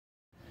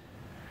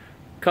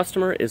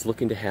Customer is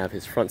looking to have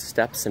his front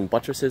steps and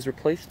buttresses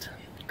replaced.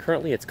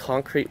 Currently it's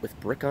concrete with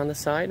brick on the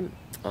side.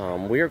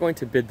 We are going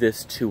to bid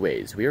this two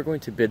ways. We are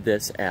going to bid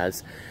this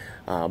as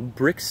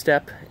brick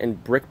step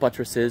and brick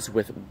buttresses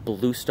with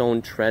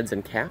bluestone treads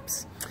and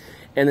caps.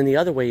 And then the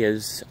other way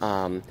is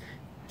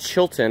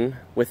Chilton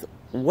with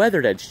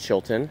weathered edge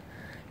Chilton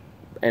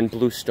and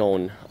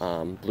bluestone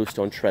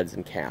treads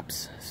and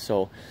caps.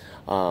 So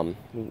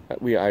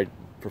I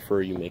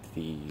prefer you make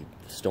the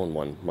stone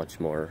one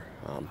much more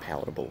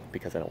palatable,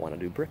 because I don't want to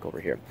do brick over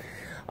here.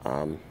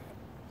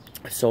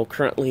 So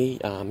currently,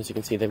 as you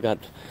can see, they've got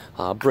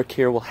brick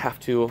here. We'll have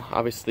to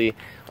obviously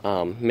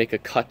make a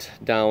cut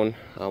down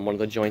one of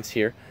the joints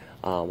here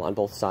on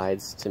both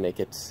sides to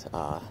make it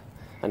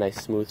a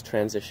nice smooth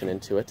transition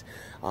into it.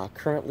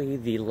 Currently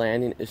the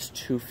landing is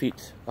 2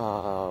 feet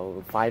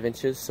 5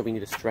 inches, so we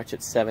need to stretch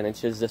it 7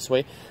 inches this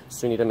way.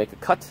 So we need to make a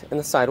cut in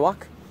the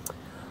sidewalk.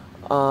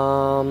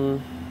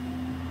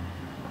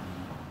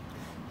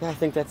 Yeah, I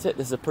think that's it.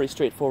 This is a pretty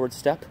straightforward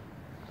step.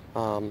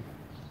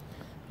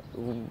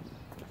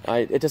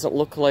 It doesn't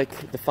look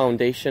like the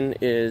foundation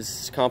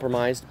is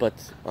compromised, but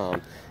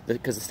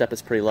because the step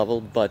is pretty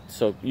level. But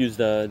so do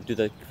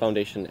the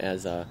foundation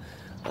as a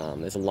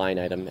line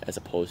item as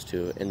opposed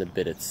to in the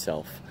bid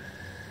itself.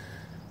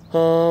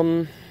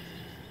 Yeah,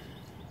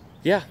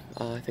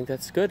 I think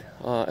that's good.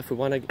 If we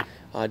want to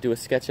do a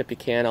SketchUp, you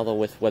can, although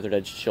with weathered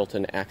edge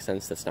Chilton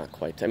accents, that's not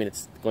quite. I mean,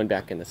 it's going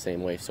back in the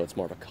same way, so it's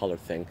more of a color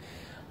thing.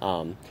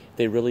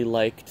 They really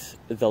liked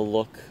the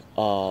look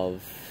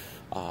of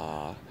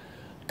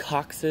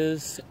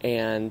Cox's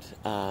and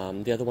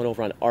the other one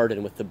over on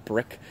Arden with the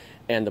brick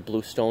and the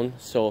bluestone.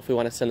 So if we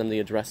want to send them the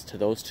address to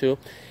those two.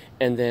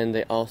 And then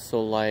they also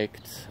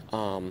liked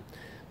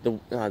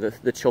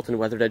the Chilton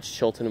weathered edge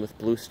Chilton with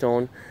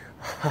bluestone.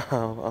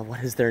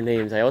 What is their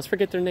names? I always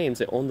forget their names.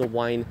 They own the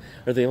wine,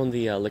 or they own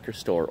the liquor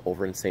store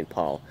over in St.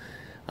 Paul.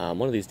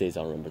 One of these days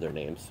I'll remember their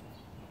names.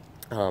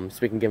 So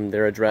we can give them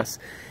their address.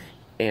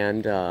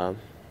 And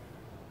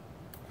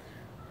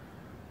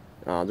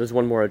there's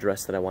one more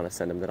address that I want to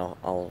send them that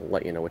I'll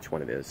let you know which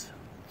one it is.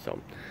 So,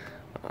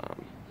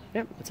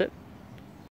 yeah, that's it.